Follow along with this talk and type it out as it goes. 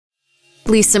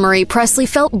Lisa Marie Presley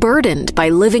felt burdened by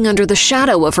living under the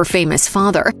shadow of her famous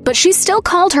father, but she still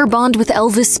called her bond with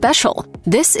Elvis special.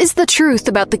 This is the truth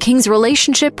about the king's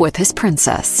relationship with his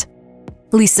princess.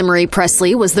 Lisa Marie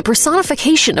Presley was the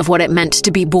personification of what it meant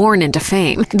to be born into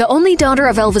fame. The only daughter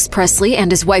of Elvis Presley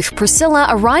and his wife Priscilla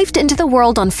arrived into the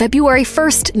world on February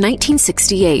 1st,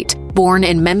 1968. Born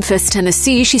in Memphis,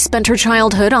 Tennessee, she spent her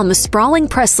childhood on the sprawling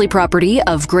Presley property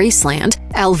of Graceland.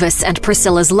 Elvis and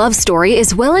Priscilla's love story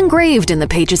is well engraved in the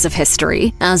pages of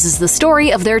history, as is the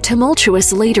story of their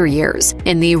tumultuous later years.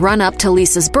 In the run-up to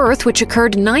Lisa's birth, which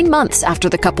occurred 9 months after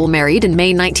the couple married in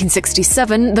May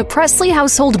 1967, the Presley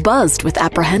household buzzed with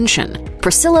apprehension.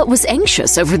 Priscilla was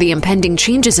anxious over the impending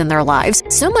changes in their lives,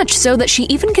 so much so that she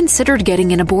even considered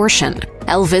getting an abortion.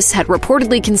 Elvis had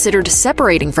reportedly considered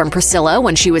separating from Priscilla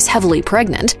when she was heavily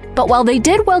pregnant, but while they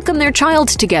did welcome their child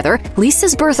together,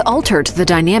 Lisa's birth altered the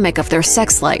dynamic of their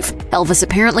sex life. Elvis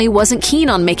apparently wasn't keen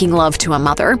on making love to a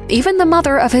mother, even the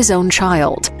mother of his own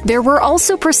child. There were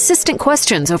also persistent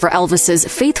questions over Elvis's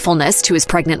faithfulness to his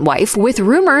pregnant wife, with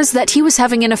rumors that he was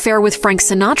having an affair with Frank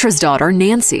Sinatra's daughter,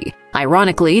 Nancy.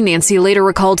 Ironically, Nancy later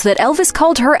recalled that Elvis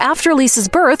called her after Lisa's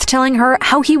birth, telling her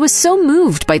how he was so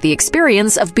moved by the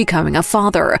experience of becoming a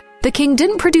father. The king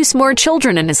didn't produce more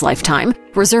children in his lifetime,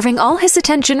 reserving all his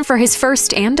attention for his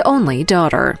first and only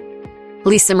daughter.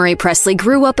 Lisa Marie Presley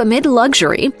grew up amid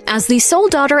luxury. As the sole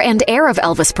daughter and heir of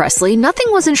Elvis Presley, nothing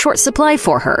was in short supply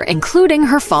for her, including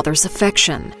her father's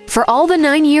affection. For all the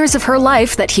 9 years of her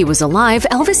life that he was alive,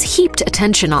 Elvis heaped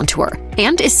attention onto her,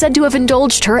 and is said to have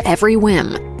indulged her every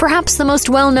whim. Perhaps the most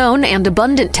well-known and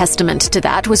abundant testament to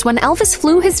that was when Elvis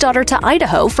flew his daughter to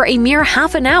Idaho for a mere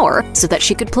half an hour so that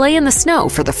she could play in the snow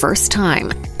for the first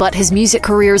time. But his music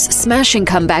career's smashing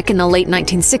comeback in the late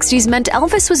 1960s meant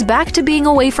Elvis was back to being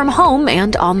away from home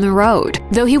and on the road.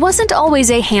 Though he wasn't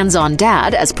always a hands-on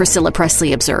dad, as Priscilla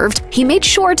Presley observed, he made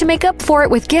sure to make up for it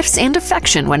with gifts and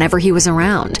affection whenever he was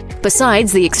around.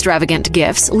 Besides the extravagant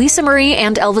gifts, Lisa Marie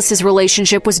and Elvis's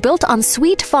relationship was built on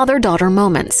sweet father-daughter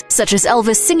moments, such as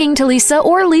Elvis singing to Lisa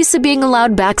or Lisa being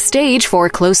allowed backstage for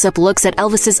close-up looks at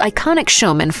Elvis's iconic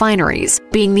showman fineries.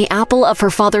 Being the apple of her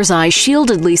father's eye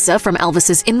shielded Lisa from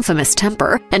Elvis's infamous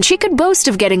temper, and she could boast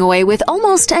of getting away with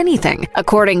almost anything.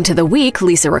 According to The Week,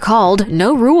 Lisa recalled,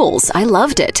 "No rules. I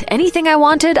loved it. Anything I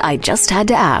wanted, I just had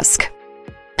to ask."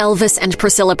 Elvis and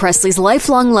Priscilla Presley's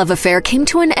lifelong love affair came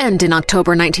to an end in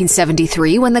October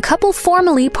 1973 when the couple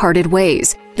formally parted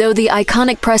ways. Though the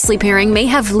iconic Presley pairing may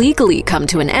have legally come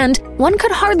to an end, one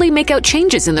could hardly make out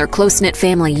changes in their close-knit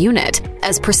family unit.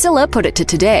 As Priscilla put it to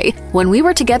Today, "When we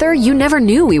were together, you never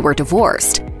knew we were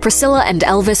divorced." Priscilla and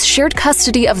Elvis shared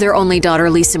custody of their only daughter,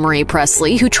 Lisa Marie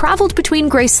Presley, who traveled between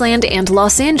Graceland and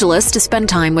Los Angeles to spend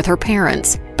time with her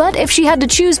parents. But if she had to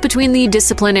choose between the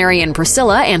disciplinarian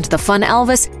Priscilla and the fun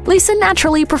Elvis, Lisa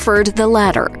naturally preferred the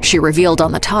latter, she revealed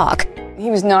on The Talk. He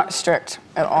was not strict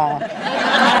at all.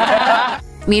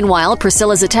 Meanwhile,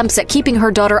 Priscilla's attempts at keeping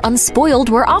her daughter unspoiled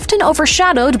were often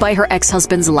overshadowed by her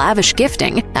ex-husband's lavish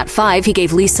gifting. At 5, he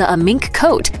gave Lisa a mink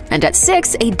coat, and at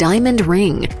 6, a diamond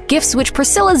ring. Gifts which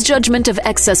Priscilla's judgment of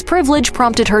excess privilege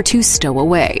prompted her to stow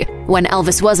away. When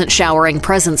Elvis wasn't showering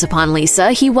presents upon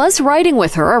Lisa, he was riding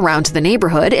with her around the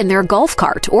neighborhood in their golf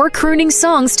cart or crooning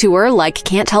songs to her like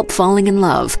 "Can't Help Falling in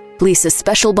Love." Lisa's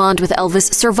special bond with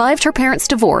Elvis survived her parents'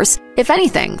 divorce. If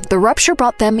anything, the rupture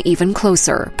brought them even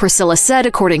closer. Priscilla said,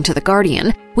 according to The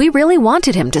Guardian, "We really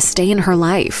wanted him to stay in her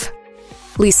life."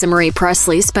 Lisa Marie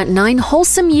Presley spent 9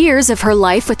 wholesome years of her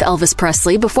life with Elvis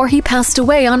Presley before he passed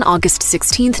away on August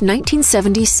 16,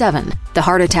 1977. The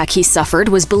heart attack he suffered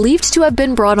was believed to have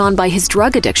been brought on by his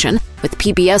drug addiction, with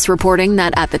PBS reporting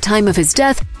that at the time of his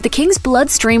death, the king's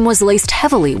bloodstream was laced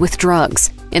heavily with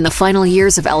drugs. In the final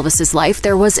years of Elvis's life,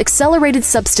 there was accelerated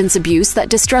substance abuse that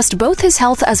distressed both his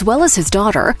health as well as his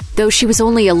daughter. Though she was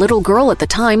only a little girl at the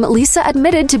time, Lisa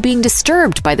admitted to being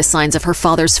disturbed by the signs of her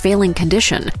father's failing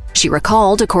condition. She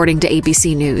recalled, according to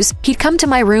ABC News, "He'd come to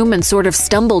my room and sort of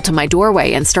stumble to my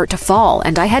doorway and start to fall,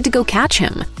 and I had to go catch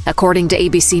him." According to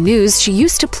ABC News, she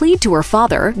used to plead to her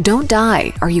father, "Don't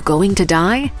die. Are you going to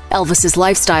die?" Elvis's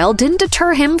lifestyle didn't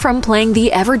deter him from playing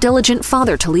the ever-diligent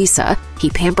father to Lisa. He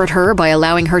pampered her by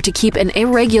allowing her to keep an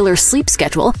irregular sleep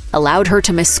schedule, allowed her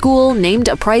to miss school, named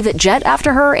a private jet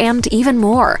after her, and even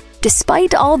more.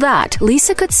 Despite all that,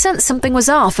 Lisa could sense something was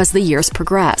off as the years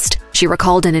progressed. She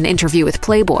recalled in an interview with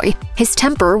Playboy, "His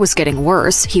temper was getting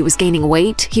worse, he was gaining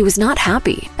weight, he was not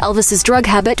happy." Elvis's drug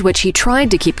habit, which he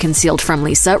tried to keep concealed from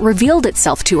Lisa, revealed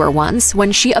itself to her once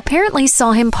when she apparently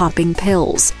saw him popping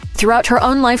pills. Throughout her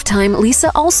own lifetime,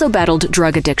 Lisa also battled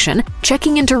drug addiction,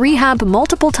 checking into rehab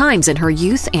multiple times in her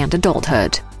youth and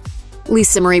adulthood.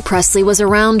 Lisa Marie Presley was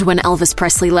around when Elvis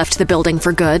Presley left the building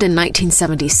for good in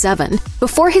 1977.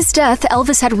 Before his death,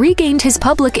 Elvis had regained his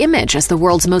public image as the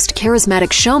world's most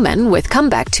charismatic showman with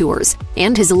comeback tours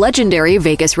and his legendary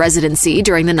Vegas residency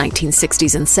during the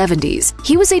 1960s and 70s.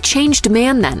 He was a changed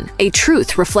man then, a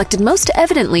truth reflected most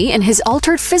evidently in his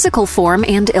altered physical form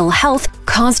and ill health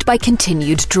caused by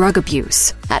continued drug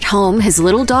abuse. At home, his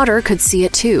little daughter could see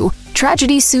it too.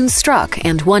 Tragedy soon struck,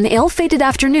 and one ill-fated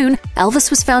afternoon, Elvis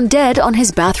was found dead on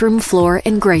his bathroom floor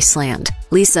in Graceland.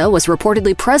 Lisa was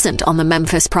reportedly present on the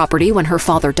Memphis property when her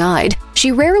father died.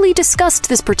 She rarely discussed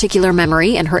this particular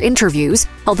memory in her interviews,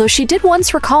 although she did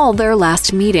once recall their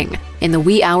last meeting. In the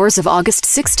wee hours of August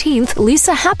 16th,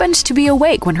 Lisa happened to be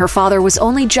awake when her father was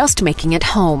only just making it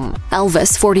home.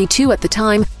 Elvis, 42 at the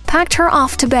time, packed her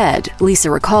off to bed. Lisa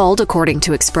recalled, according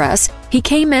to Express, "He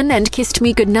came in and kissed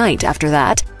me goodnight after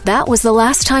that. That was the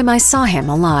last time I saw him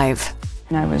alive."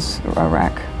 And I was a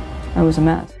wreck. I was a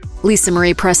mess. Lisa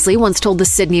Marie Presley once told the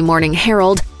Sydney Morning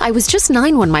Herald, "I was just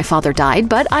 9 when my father died,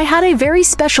 but I had a very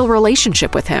special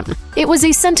relationship with him." It was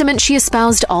a sentiment she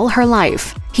espoused all her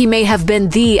life. He may have been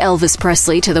the Elvis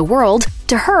Presley to the world.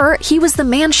 To her, he was the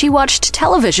man she watched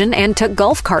television and took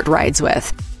golf cart rides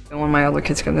with. When my other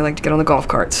kids come, they like to get on the golf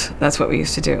carts. That's what we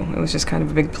used to do. It was just kind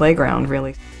of a big playground,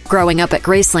 really. Growing up at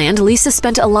Graceland, Lisa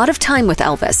spent a lot of time with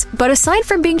Elvis, but aside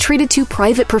from being treated to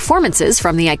private performances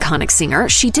from the iconic singer,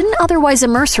 she didn't otherwise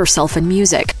immerse herself in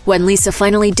music. When Lisa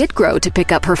finally did grow to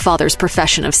pick up her father's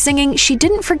profession of singing, she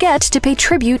didn't forget to pay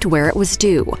tribute where it was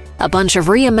due. A bunch of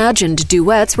reimagined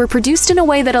duets were produced in a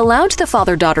way that allowed the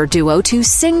father-daughter duo to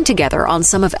sing together on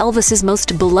some of Elvis's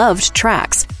most beloved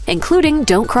tracks, including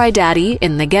Don't Cry Daddy,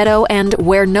 In the Ghetto, and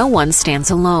Where No One Stands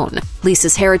Alone.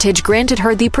 Lisa's heritage granted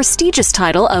her the prestigious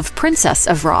title of Princess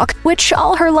of Rock, which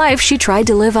all her life she tried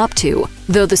to live up to.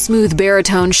 Though the smooth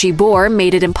baritone she bore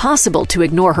made it impossible to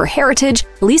ignore her heritage,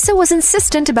 Lisa was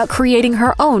insistent about creating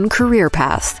her own career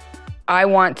path. I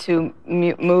want to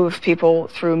move people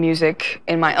through music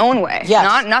in my own way.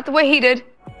 Yes. Not the way he did.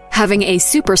 Having a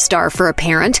superstar for a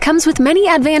parent comes with many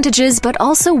advantages, but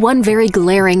also one very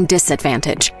glaring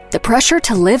disadvantage: the pressure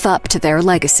to live up to their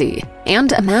legacy.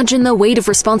 And imagine the weight of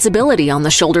responsibility on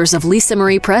the shoulders of Lisa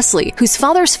Marie Presley, whose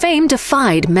father's fame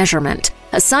defied measurement.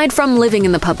 Aside from living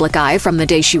in the public eye from the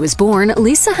day she was born,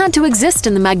 Lisa had to exist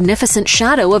in the magnificent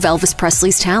shadow of Elvis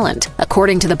Presley's talent.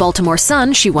 According to the Baltimore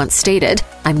Sun, she once stated,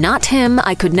 "I'm not him,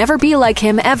 I could never be like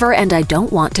him ever, and I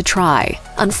don't want to try."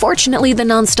 Unfortunately, the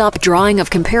nonstop drawing of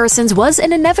comparisons was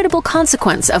an inevitable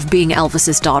consequence of being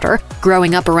Elvis's daughter.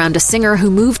 Growing up around a singer who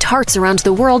moved hearts around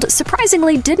the world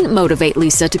surprisingly didn't motivate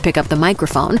Lisa to pick up the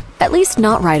microphone, at least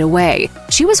not right away.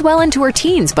 She was well into her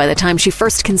teens by the time she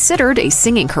first considered a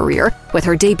singing career, with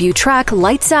her debut track,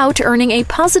 Lights Out, earning a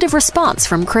positive response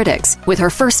from critics. With her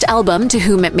first album, To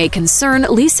Whom It May Concern,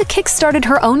 Lisa kick-started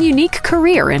her own unique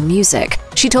career in music.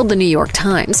 She told the New York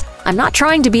Times, "I'm not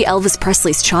trying to be Elvis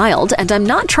Presley's child, and I'm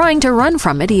not trying to run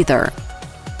from it either."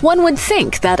 One would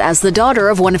think that as the daughter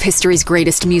of one of history's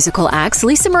greatest musical acts,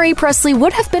 Lisa Marie Presley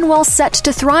would have been well set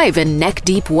to thrive in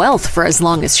neck-deep wealth for as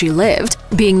long as she lived.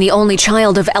 Being the only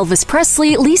child of Elvis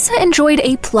Presley, Lisa enjoyed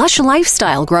a plush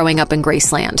lifestyle growing up in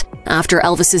Graceland. After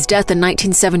Elvis's death in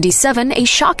 1977, a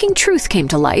shocking truth came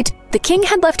to light. The king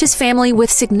had left his family with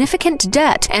significant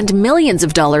debt and millions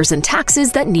of dollars in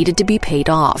taxes that needed to be paid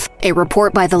off. A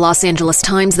report by the Los Angeles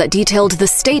Times that detailed the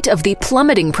state of the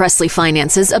plummeting Presley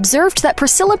finances observed that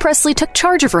Priscilla Presley took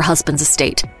charge of her husband's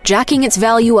estate, jacking its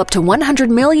value up to $100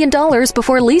 million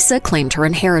before Lisa claimed her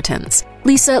inheritance.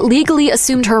 Lisa legally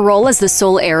assumed her role as the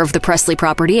sole heir of the Presley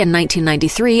property in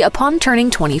 1993 upon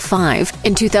turning 25.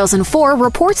 In 2004,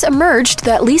 reports emerged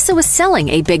that Lisa was selling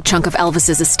a big chunk of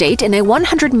Elvis's estate in a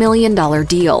 $100 million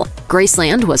deal.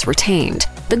 Graceland was retained.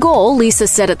 The goal, Lisa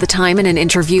said at the time in an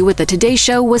interview with the Today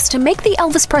Show, was to make the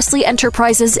Elvis Presley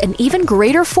Enterprises an even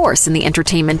greater force in the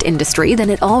entertainment industry than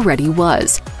it already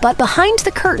was. But behind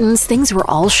the curtains, things were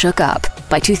all shook up.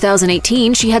 By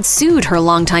 2018, she had sued her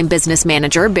longtime business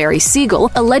manager, Barry Siegel,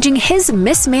 alleging his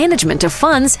mismanagement of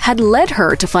funds had led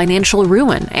her to financial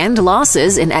ruin and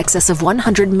losses in excess of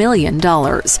 $100 million.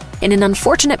 In an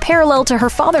unfortunate parallel to her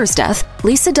father's death,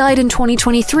 Lisa died in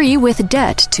 2023 with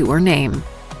debt to her name.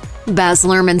 Baz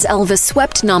Luhrmann's Elvis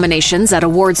swept nominations at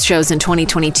awards shows in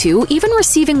 2022, even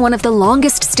receiving one of the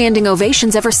longest-standing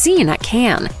ovations ever seen at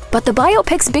Cannes. But the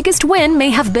biopic's biggest win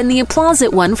may have been the applause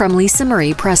it won from Lisa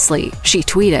Marie Presley. She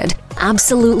tweeted,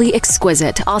 Absolutely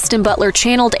exquisite, Austin Butler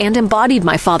channeled and embodied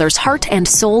my father's heart and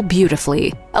soul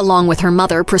beautifully. Along with her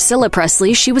mother, Priscilla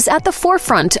Presley, she was at the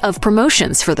forefront of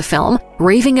promotions for the film,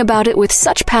 raving about it with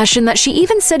such passion that she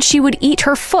even said she would eat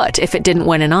her foot if it didn't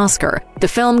win an Oscar. The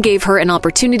film gave her an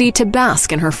opportunity to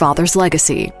bask in her father's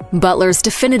legacy. Butler's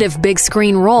definitive big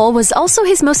screen role was also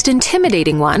his most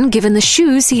intimidating one, given the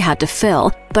shoes he had to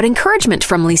fill. But encouragement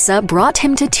from Lisa brought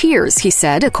him to tears, he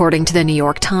said, according to the New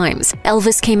York Times.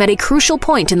 Elvis came at a crucial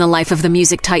point in the life of the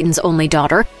music titan's only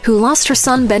daughter, who lost her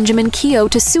son Benjamin Keough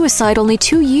to suicide only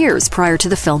 2 years prior to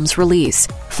the film's release.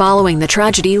 Following the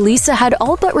tragedy, Lisa had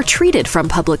all but retreated from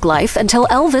public life until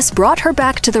Elvis brought her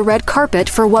back to the red carpet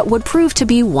for what would prove to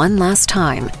be one last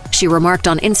time. She remarked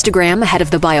on Instagram ahead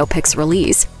of the biopic's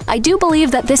release, "I do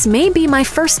believe that this may be my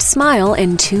first smile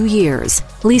in 2 years."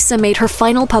 Lisa made her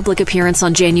final public appearance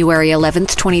on January 11,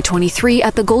 2023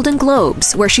 at the Golden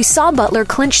Globes, where she saw Butler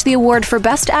clinch the award for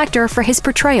Best Actor for his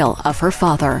portrayal of her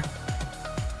father.